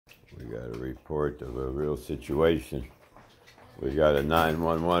We got a report of a real situation. We got a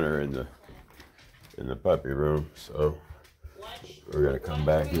 911-er in the puppy room, so we're gonna come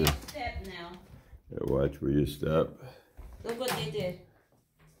back here. Yeah, watch where you step. Look what they did.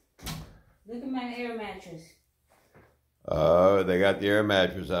 Look at my air mattress. Oh, they got the air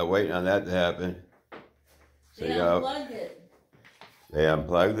mattress out, waiting on that to happen. So they unplugged it. They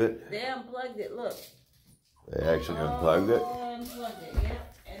unplugged it? They unplugged it, look. They actually unplugged it? Oh, unplugged it,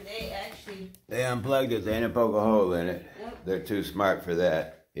 yep. And they actually... They unplugged it. They didn't poke a hole in it. Yep. They're too smart for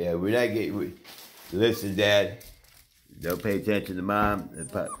that. Yeah, we're not getting... Listen, Dad. Don't pay attention to Mom.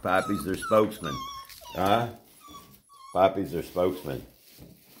 Poppy's their spokesman. Huh? Poppy's their spokesman.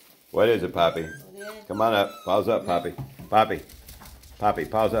 What is it, Poppy? Come on up. Pause up, Poppy. Poppy. Poppy,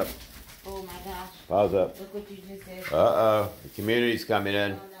 pause up. Oh, my gosh. Pause up. Look what you just did. Uh-oh. The community's coming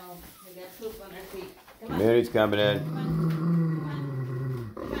in. Oh, no. They got poop on their feet. Community's coming in. Come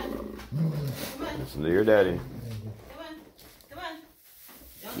on. Come on. Come on. Listen to your daddy. Come on. Come on.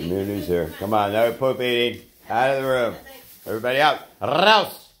 Community's here. Come on. No poop eating. Out of the room. Everybody out.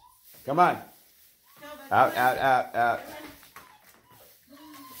 Raus. Come on. Out, out, out, out.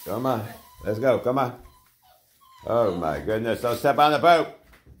 Come on. Let's go. Come on. Oh, my goodness. Don't step on the boat.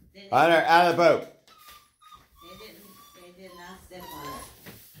 Hunter, out of the boat. They did not step on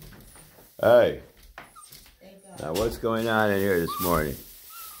it. Hey. Now, what's going on in here this morning?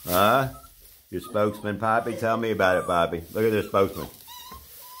 Huh? Your spokesman, Poppy? Tell me about it, Poppy. Look at this spokesman.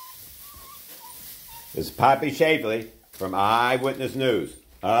 This is Poppy Shafley from Eyewitness News.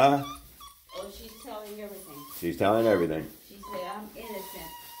 Huh? Oh, she's telling everything. She's telling everything. She said, I'm innocent.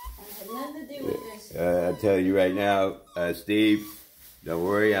 I had nothing to do with this. I tell you right now, Steve, don't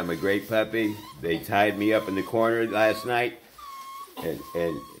worry, I'm a great puppy. They tied me up in the corner last night, and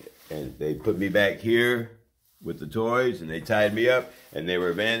they put me back here with the toys, and they tied me up, and they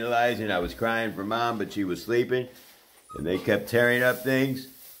were vandalizing. I was crying for Mom, but she was sleeping, and they kept tearing up things.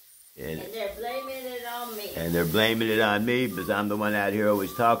 And they're blaming it on me. And they're blaming it on me because I'm the one out here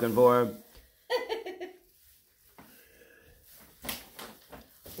always talking for them.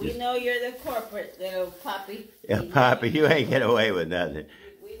 We know you're the corporate, little Poppy. Yeah, Poppy, you ain't getting away with nothing.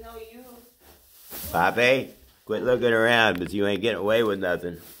 We know you. Poppy, quit looking around, but you ain't getting away with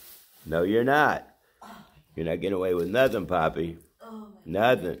nothing. No, you're not. You're not getting away with nothing, Poppy. Oh,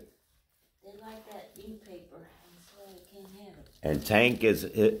 nothing. They like that ink paper. That's why I can't have it. And Tank is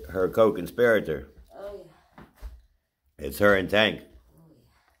her co-conspirator. Oh, yeah. It's her and Tank. Oh, yeah.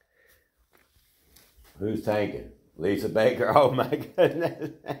 Who's tanking? Lisa Baker? Oh, my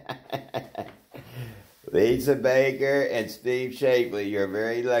goodness. Lisa Baker and Steve Shafley, you're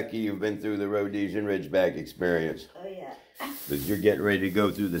very lucky you've been through the Rhodesian Ridgeback experience. Oh, yeah. Because you're getting ready to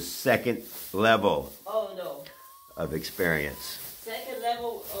go through the second level of experience. Second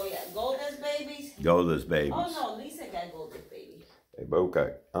level, oh, yeah. Goldust babies? Goldust babies. Oh, no. Lisa got Goldust babies.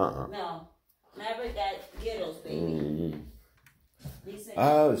 Okay. No. Maverick got Ghetto's baby. Lisa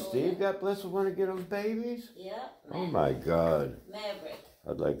got Steve got blessed with one of Ghetto's babies? Yeah. Oh, my God. Maverick.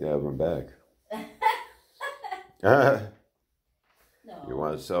 I'd like to have him back. No. You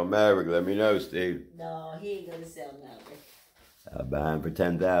want to sell Maverick, let me know, Steve. No, he ain't going to sell Maverick. I'll buy him for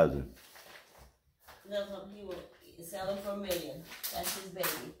 $10,000. No, he will sell him for $1 million. That's his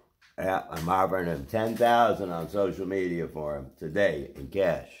baby. Yeah, I'm offering him $10,000 on social media for him today in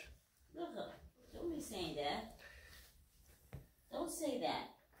cash. Look, don't be saying that. Don't say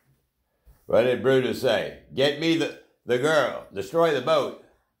that. What did Brutus say? Get me the girl, destroy the boat,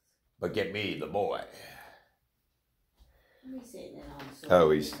 but get me the boy. Don't be saying that on social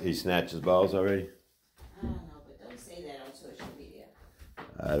media. He snatched his balls already? I don't know, but don't say that on social media.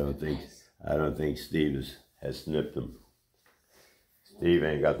 I don't think Steve has snipped them. Steve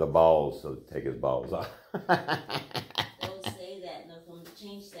ain't got the balls, so take his balls off. Don't say that. No, don't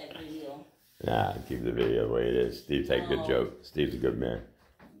change that video. Nah, keep the video the way it is. Steve take a good joke. Steve's a good man.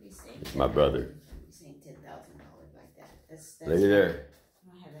 It's my brother. Don't be saying $10,000 like that. That's Look at there. I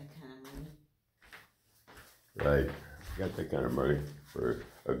don't have that kind of money. Right. Got that kind of money for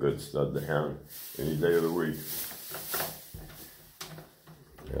a good stud to hound any day of the week.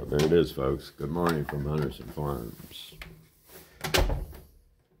 Yeah, there it is, folks. Good morning from Hunterson Farms.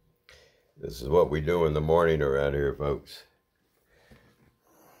 This is what we do in the morning around here, folks.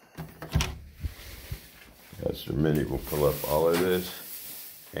 Pastor Minnie will pull up all of this,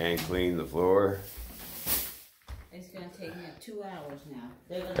 hand clean the floor. It's going to take me 2 hours now.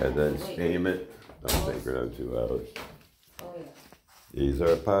 And then steam it. Don't take her no 2 hours. Oh, yeah. These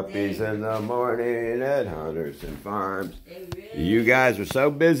are puppies in the morning at Hunterson Farms. You guys were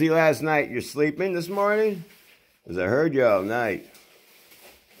so busy last night. You're sleeping this morning? Because I heard you all night.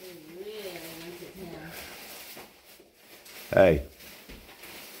 They Hey,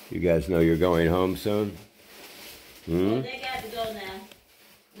 you guys know you're going home soon? Well, they got to go now.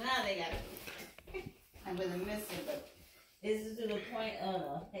 Now they got to go. I'm going to miss it, but this is to the point,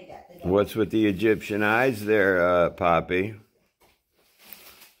 they got to go. What's with the Egyptian eyes there, Poppy?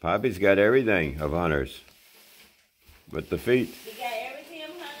 Poppy's got everything of Hunter's. With the feet. We got everything of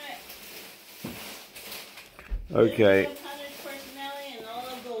Hunter. Okay. Everything of Hunter's personality and all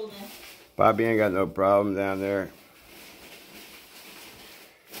of Golden. Poppy ain't got no problem down there.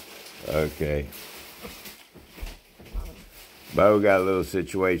 Okay. Bo got a little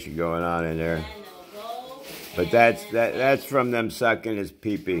situation going on in there. But that's from them sucking his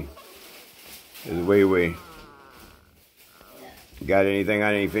pee-pee. His wee-wee. Got anything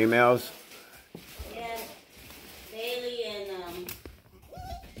on any females? Yeah. Bailey and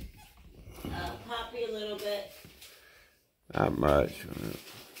Poppy a little bit. Not much.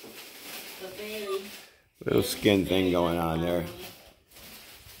 But Bailey. Little skin thing going on there.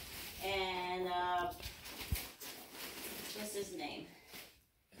 And what's his name?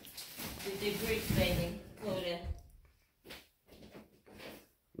 The Greek baby, Coda.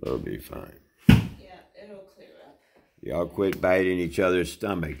 It'll be fine. Yeah, it'll clear up. Y'all quit biting each other's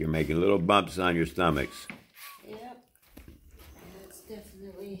stomach. You're making little bumps on your stomachs. Yep. That's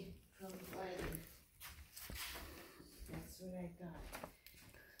definitely from fighting. That's what I got.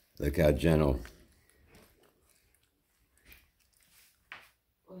 Look how gentle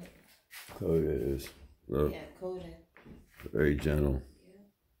What? Coda is. Look. Yeah, Coda. Very gentle.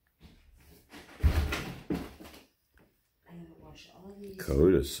 I gotta wash all these.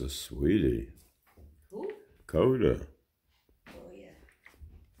 Coda's a sweetie. Who? Coda. Oh, yeah.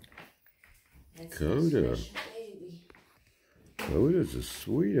 That's Coda. a special baby. Coda's a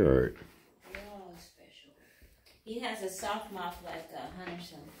sweetheart. Oh, special. He has a soft mouth like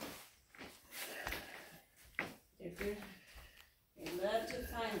Hunterson. They're good. They love to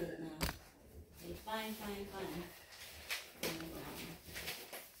find it now. They find. And,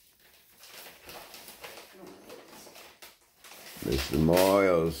 Mr.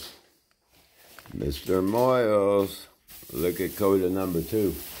 Moyles. Mr. Moyles. Look at Coda number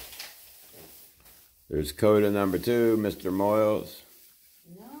 2. There's Coda number 2, Mr. Moyles.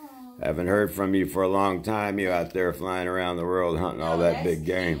 no. Haven't heard from you for a long time. You out there flying around the world hunting all that big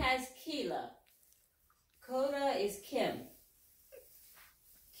game. He has Keela. Coda is Kim.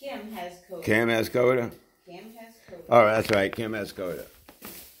 Kim has Coda. Kim has Coda? Kim has Coda. Oh, that's right. Kim has Coda.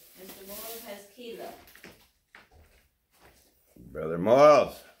 Mr. Moyles has Keela. Brother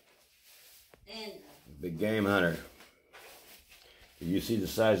Moyles. And Big game hunter. Did you see the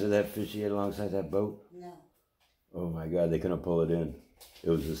size of that fish he had alongside that boat? no. Oh my God, they couldn't pull it in. It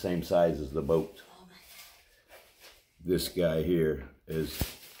was the same size as the boat. Oh my God. This guy here is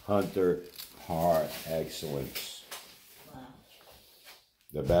Hunter par excellence. Wow.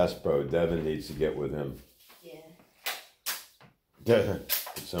 The Bass Pro, Devin needs to get with him. Yeah. Put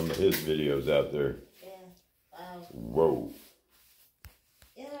some of his videos out there. Yeah. Wow. Whoa.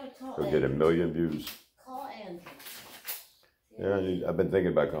 Yeah, call He'll get 1 million views. Call Andrew. Yeah, I've been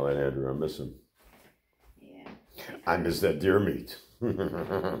thinking about calling Andrew. I miss him. Yeah. I miss that deer meat.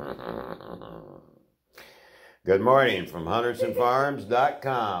 Good morning from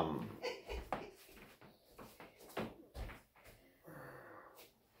HuntersonFarms.com.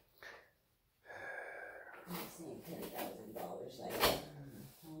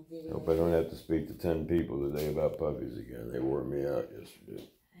 Hope I don't have to speak to 10 people today about puppies again. They wore me out yesterday.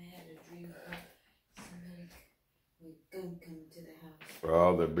 I had a dream about somebody with a gun coming to the house. For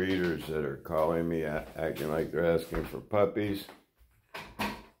all the breeders that are calling me, acting like they're asking for puppies,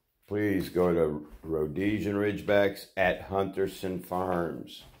 please go to Rhodesian Ridgebacks at Hunterson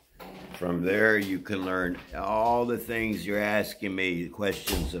Farms. From there, you can learn all the things you're asking me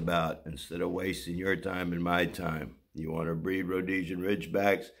questions about instead of wasting your time and my time. You want to breed Rhodesian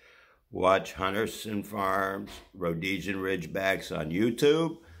Ridgebacks? Watch Hunterson Farms, Rhodesian Ridgebacks on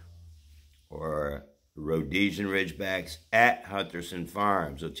YouTube, or Rhodesian Ridgebacks at Hunterson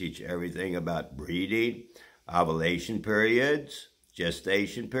Farms. They'll teach you everything about breeding, ovulation periods,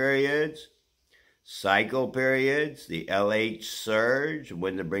 gestation periods, cycle periods, the LH surge,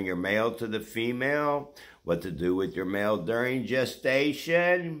 when to bring your male to the female, what to do with your male during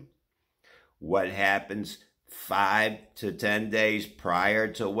gestation, what happens 5 to 10 days prior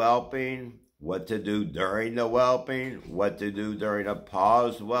to whelping, what to do during the whelping, what to do during a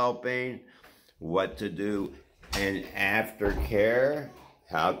paused whelping, what to do in aftercare,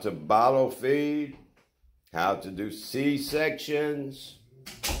 how to bottle feed, how to do C-sections,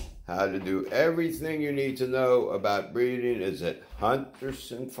 how to do everything you need to know about breeding is at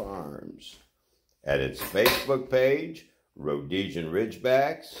Hunterson Farms, at its Facebook page Rhodesian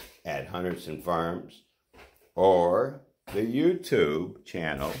Ridgebacks at Hunterson Farms, or the YouTube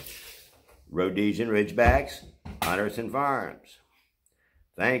channel, Rhodesian Ridgebacks, Hunterson Farms.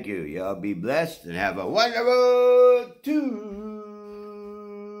 Thank you. Y'all be blessed and have a wonderful Tuesday.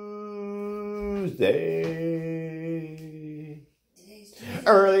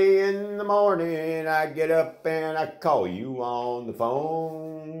 Early in the morning, I get up and I call you on the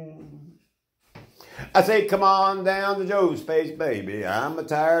phone. I say, come on down to Joe's place, baby. I'm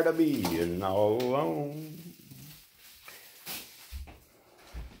tired of being all alone.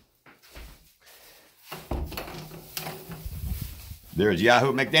 There's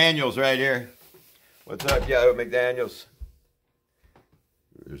Yahoo McDaniels right here. What's up, Yahoo McDaniels?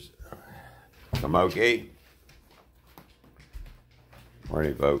 There's Kamoki.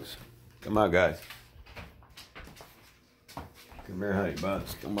 Morning, folks. Come on, guys. Come here, honey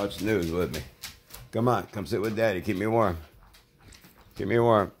buns. Come watch the news with me. Come on, come sit with Daddy. Keep me warm. Keep me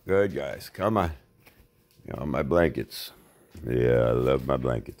warm. Good, guys. Come on. You know, my blankets. Yeah, I love my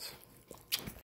blankets.